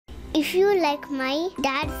If you like my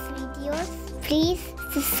dad's videos, please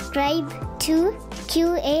subscribe to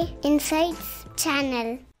QA Insights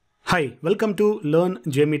channel. Hi, welcome to Learn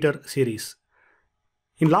JMeter series.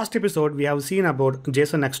 In last episode, we have seen about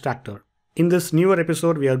JSON Extractor. In this newer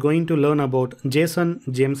episode, we are going to learn about JSON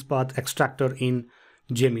JMESPath Extractor in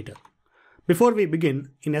JMeter. Before we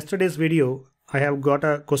begin, in yesterday's video, I have got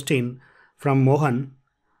a question from Mohan.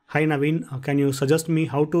 Hi Naveen, can you suggest me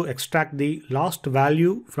how to extract the last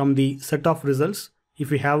value from the set of results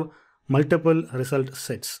if we have multiple result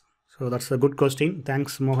sets? So that's a good question.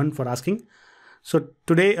 Thanks Mohan for asking. So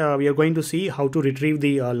today we are going to see how to retrieve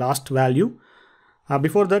the last value.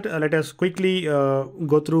 Before that, let us quickly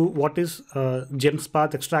go through what is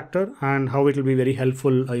JMESPath Extractor and how it will be very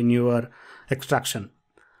helpful in your extraction.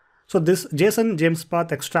 So this JSON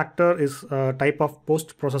JMESPath Extractor is a type of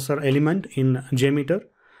post-processor element in JMeter.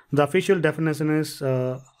 The official definition is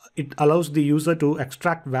it allows the user to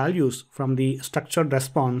extract values from the structured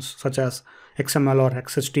response such as XML or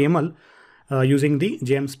XHTML using the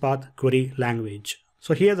JMESPath query language.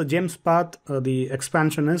 So here the JMESPath, the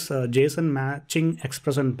expansion is JSON matching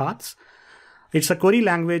expression paths. It's a query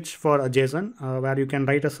language for a JSON where you can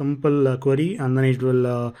write a simple query and then it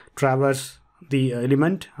will traverse the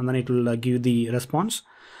element and then it will give the response.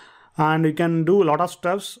 And you can do a lot of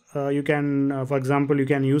stuffs. You can, for example, you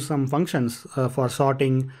can use some functions for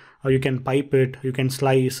sorting, or you can pipe it, you can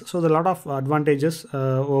slice. So there are a lot of advantages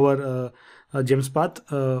over JMESPath.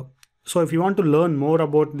 So if you want to learn more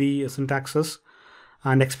about the syntaxes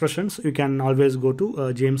and expressions, you can always go to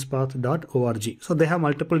jmespath.org. So they have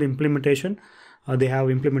multiple implementation. They have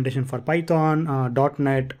implementation for Python,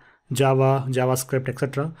 .NET, Java, JavaScript,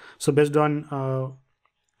 etc. So based on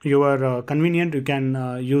your convenient, you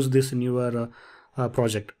can use this in your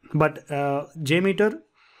project. But JMeter,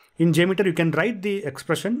 in JMeter you can write the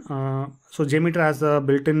expression. So JMeter has a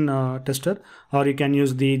built-in tester, or you can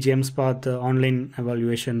use the JMESPath online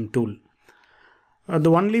evaluation tool. The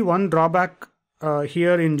only one drawback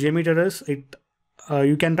here in JMeter is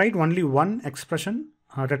you can write only one expression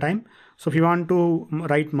at a time. So if you want to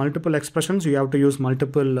write multiple expressions, you have to use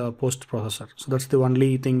multiple post processor. So that's the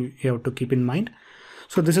only thing you have to keep in mind.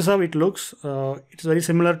 So this is how it looks. It's very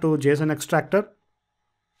similar to JSON Extractor.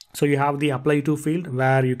 So you have the apply to field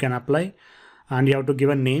where you can apply, and you have to give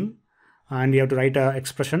a name, and you have to write an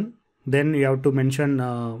expression. Then you have to mention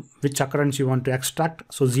which occurrence you want to extract.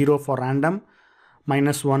 So 0 for random,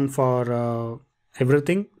 -1 for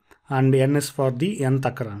everything, and n is for the nth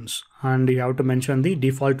occurrence. And you have to mention the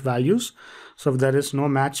default values. So if there is no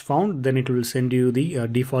match found, then it will send you the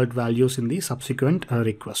default values in the subsequent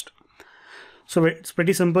request. So it's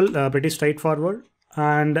pretty simple, pretty straightforward.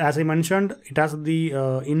 And as I mentioned, it has the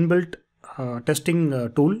inbuilt testing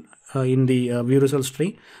tool in the view results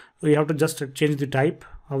tree. So you have to just change the type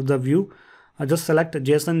of the view. Just select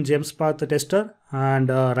JSON JMESPath tester and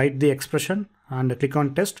write the expression and click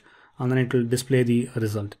on test, and then it will display the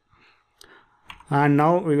result. And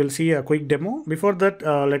now we will see a quick demo. Before that,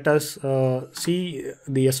 let us see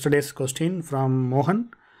the yesterday's question from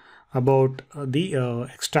Mohan about the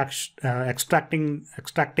extracting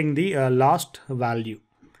the last value.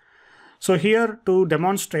 So here to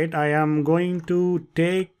demonstrate, I am going to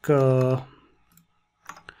take so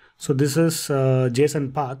this is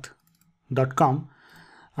JSONpath.com,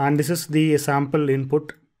 and this is the sample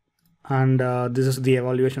input, and this is the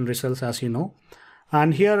evaluation results, as you know.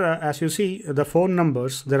 And here as you see the phone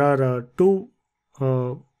numbers, there are two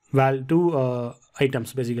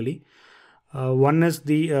items basically. One is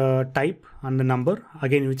the type and the number,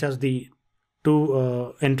 again, which has the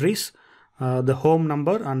two entries, the home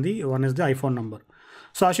number, and the one is the iPhone number.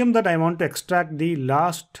 So assume that I want to extract the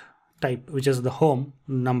last type, which is the home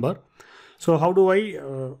number. So how do I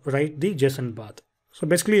write the JSON path? So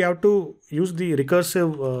basically you have to use the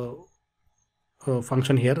recursive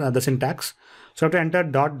function here, the syntax. So you have to enter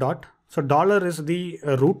dot dot. So dollar is the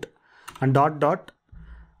root, and dot dot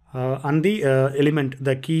and the element,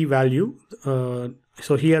 the key value.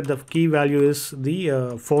 So here the key value is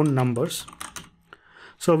the phone numbers.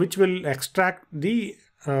 So which will extract the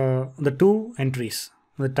two entries,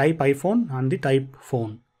 the type iPhone and the type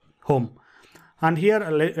phone, home. And here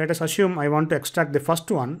let us assume I want to extract the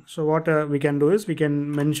first one. So what we can do is we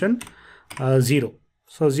can mention 0.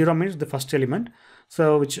 So 0 means the first element.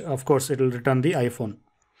 So which of course it will return the iPhone.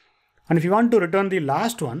 And if you want to return the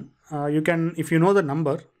last one, you can, if you know the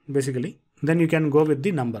number basically, then you can go with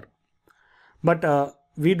the number. But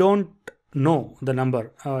we don't know the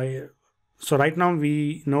number. So right now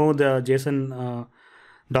we know the JSON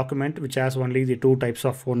document which has only the two types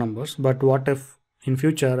of phone numbers. But what if in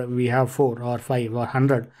future we have 4 or 5 or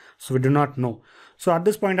 100? So we do not know. So at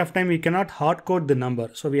this point of time, we cannot hard code the number.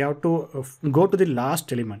 So we have to go to the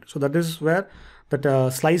last element. So that is where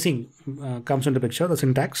that slicing comes into picture, the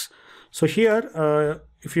syntax. So here,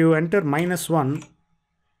 if you enter -1,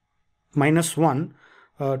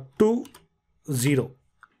 to 0.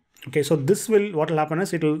 Okay, so this will, what will happen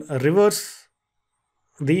is it will reverse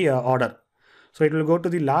the order. So it will go to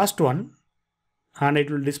the last one and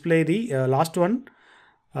it will display the last one,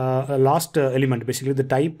 last element, basically the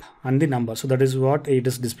type and the number. So that is what it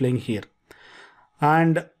is displaying here.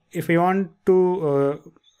 And if you want to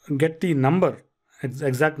get the number,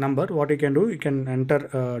 exact number, what you can do, you can enter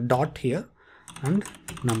dot here and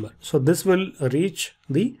number. So this will reach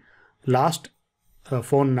the last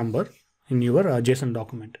phone number in your JSON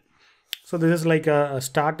document. So this is like a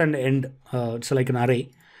start and end. It's like an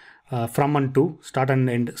array, from and to, start and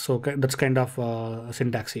end. So that's kind of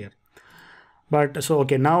syntax here. But so,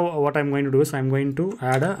 okay, now what I'm going to do is I'm going to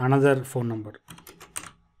add another phone number,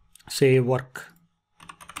 say work,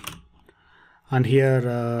 and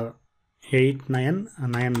here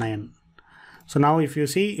 8999. So now if you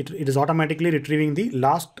see, it is automatically retrieving the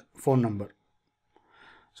last phone number.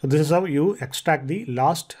 So this is how you extract the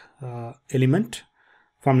last element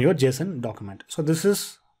from your JSON document. So this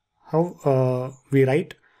is how we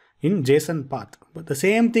write in JSON path. But the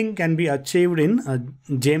same thing can be achieved in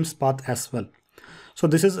JMeSpath as well. So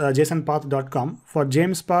this is JSONpath.com. For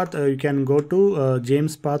JMeSpath, you can go to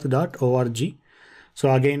JMeSpath.org.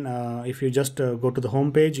 So again, if you just go to the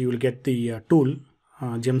home page, you will get the tool,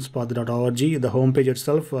 JMeSpath.org. The home page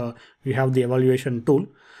itself, you have the evaluation tool.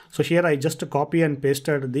 So here I just copy and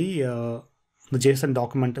pasted the JSON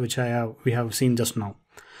document which we have seen just now.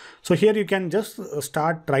 So here you can just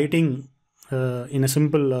start writing in a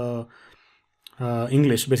simple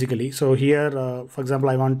English, basically. So here, for example,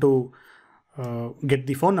 I want to get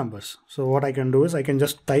the phone numbers. So what I can do is I can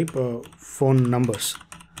just type phone numbers.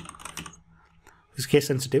 It's case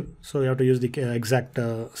sensitive, so you have to use the exact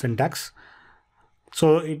syntax.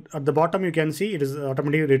 So at the bottom you can see it is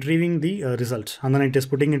automatically retrieving the results, and then it is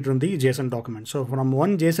putting it in the JSON document. So from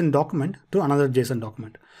one JSON document to another JSON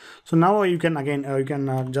document. So now you can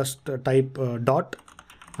again just type dot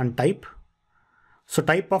and type. So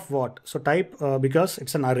type of what? So type because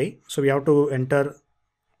it's an array, so we have to enter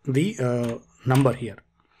the number here.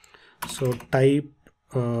 So type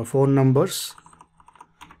phone numbers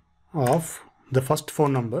of the first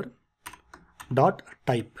phone number dot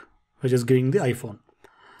type, which is giving the iPhone.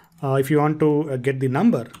 If you want to get the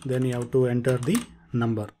number, then you have to enter the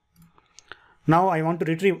number. Now I want to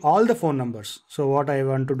retrieve all the phone numbers. So what I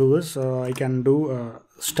want to do is I can do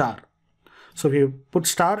star. So if you put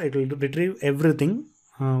star, it will retrieve everything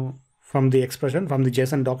from the expression, from the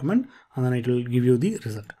JSON document, and then it will give you the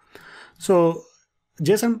result. So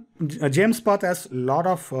JMeSpath has a lot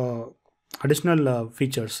of additional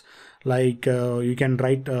features, like you can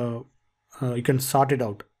write, you can sort it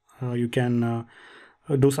out, you can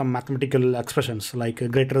do some mathematical expressions like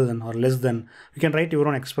greater than or less than. You can write your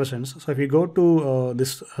own expressions. So if you go to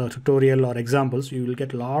this tutorial or examples, you will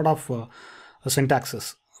get a lot of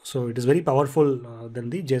syntaxes. So it is very powerful than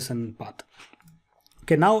the JSON path.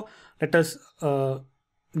 Okay, now let us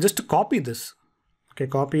just copy this. Okay,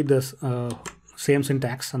 copy this same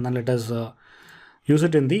syntax, and then let us use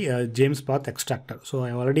it in the JMeSpath extractor. So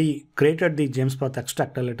I already created the JMeSpath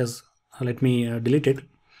extractor. Let me delete it.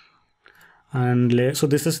 And so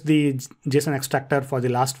this is the JSON extractor for the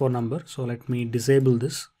last four number. So let me disable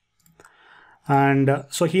this. And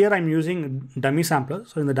so here I'm using dummy sampler.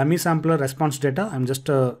 So in the dummy sampler response data, I'm just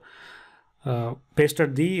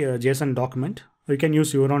pasted the JSON document. You can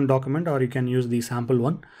use your own document or you can use the sample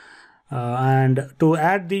one. And to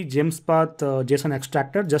add the JMeSpath JSON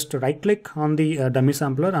extractor, just right click on the dummy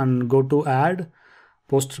sampler and go to add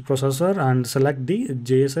post processor and select the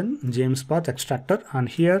JSON JMeSpath extractor. And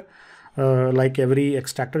here, like every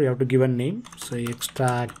extractor, you have to give a name. Say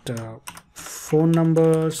extract phone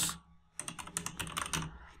numbers.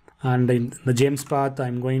 And in the JMeSpath,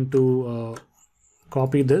 I'm going to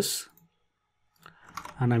copy this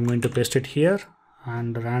and I'm going to paste it here.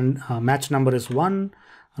 And match number is 1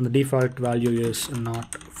 and the default value is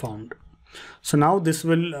not found. So now this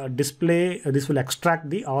will display, this will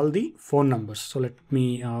extract all the phone numbers. So let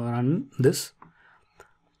me run this.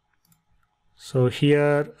 So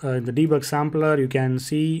here in the debug sampler, you can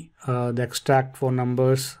see the extract phone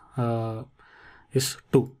numbers is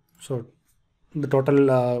 2. So the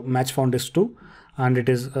total match found is 2, and it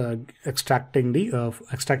is extracting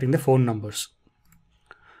the phone numbers.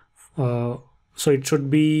 So it should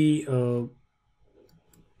be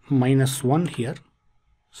 -1 here,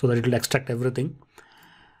 so that it will extract everything.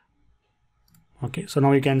 Okay, so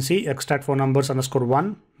now you can see extract phone numbers underscore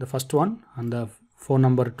 1, the first one, and the phone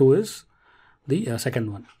number 2 is the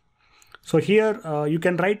second one. So here you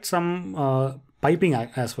can write some piping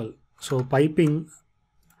as well. So piping,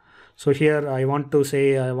 so here I want to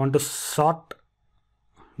say I want to sort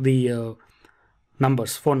the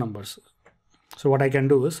numbers, phone numbers. So what I can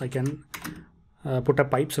do is I can put a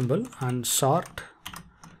pipe symbol and sort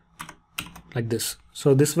like this.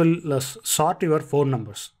 So this will sort your phone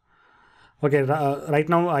numbers. Okay, right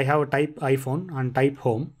now I have a type iPhone and type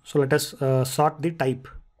home. So let us sort the type.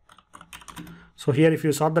 So here if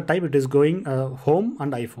you sort the type, it is going home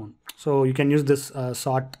and iPhone. So you can use this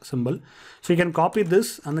sort symbol. So you can copy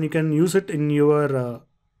this and then you can use it in your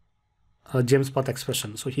JMeSPath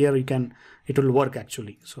expression. So here you can, it will work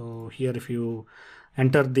actually. So here if you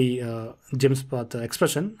enter the JMeSPath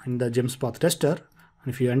expression in the JMeSPath tester,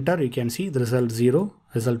 and if you enter, you can see the result 0,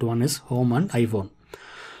 result 1 is home and iPhone.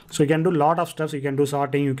 So you can do a lot of steps. You can do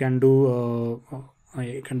sorting, you can do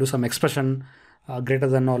some expression greater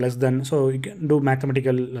than or less than. So you can do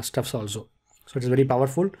mathematical steps also. So it is very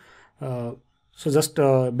powerful. So just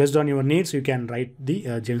based on your needs, you can write the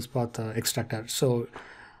JMeSPath extractor. So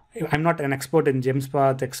I'm not an expert in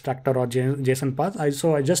JMeSPath extractor or JSON path.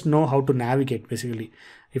 So I just know how to navigate basically.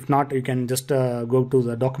 If not, you can just go to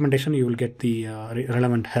the documentation. You will get the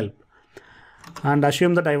relevant help. And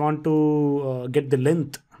assume that I want to get the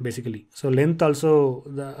length basically. So length also,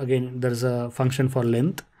 again, there's a function for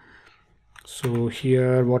length. So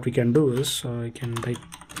here what we can do is I can write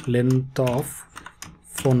length of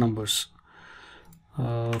phone numbers.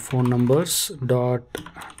 Phone numbers dot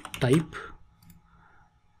type.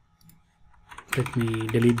 Let me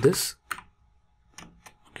delete this.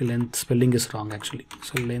 Okay, length spelling is wrong actually.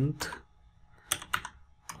 So length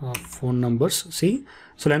of phone numbers. See,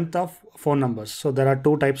 so length of phone numbers. So there are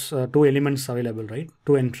two types, two elements available, right?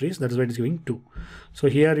 Two entries. That is why it is giving 2. So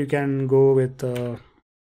here you can go with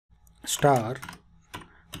star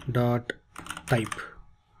dot type.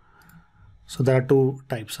 So there are 2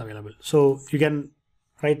 types available. So you can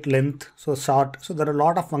write length, so sort. So there are a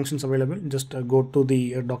lot of functions available. Just go to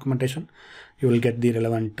the documentation. You will get the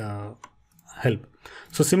relevant help.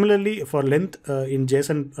 So similarly for length in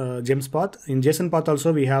JSON JMeSPath, in JSON path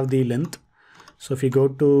also we have the length. So if you go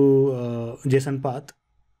to JSON path,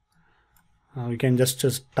 we can just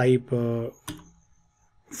type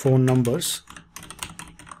phone numbers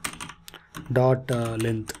dot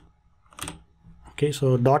length. Okay,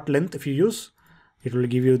 so dot length if you use, it will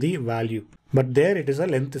give you the value. But there it is a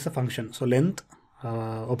length is a function. So length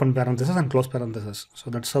open parenthesis and close parenthesis.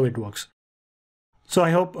 So that's how it works. So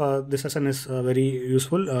I hope this session is very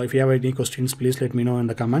useful. If you have any questions, please let me know in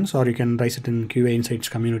the comments, or you can raise it in QA Insights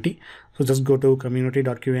community. So just go to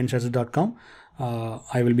community.qainsights.com.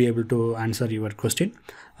 I will be able to answer your question.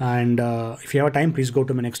 And if you have time, please go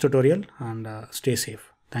to my next tutorial and stay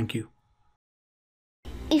safe. Thank you.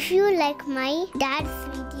 If you like my dad's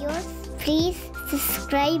videos, please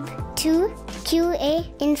subscribe to QA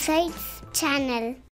Insights channel.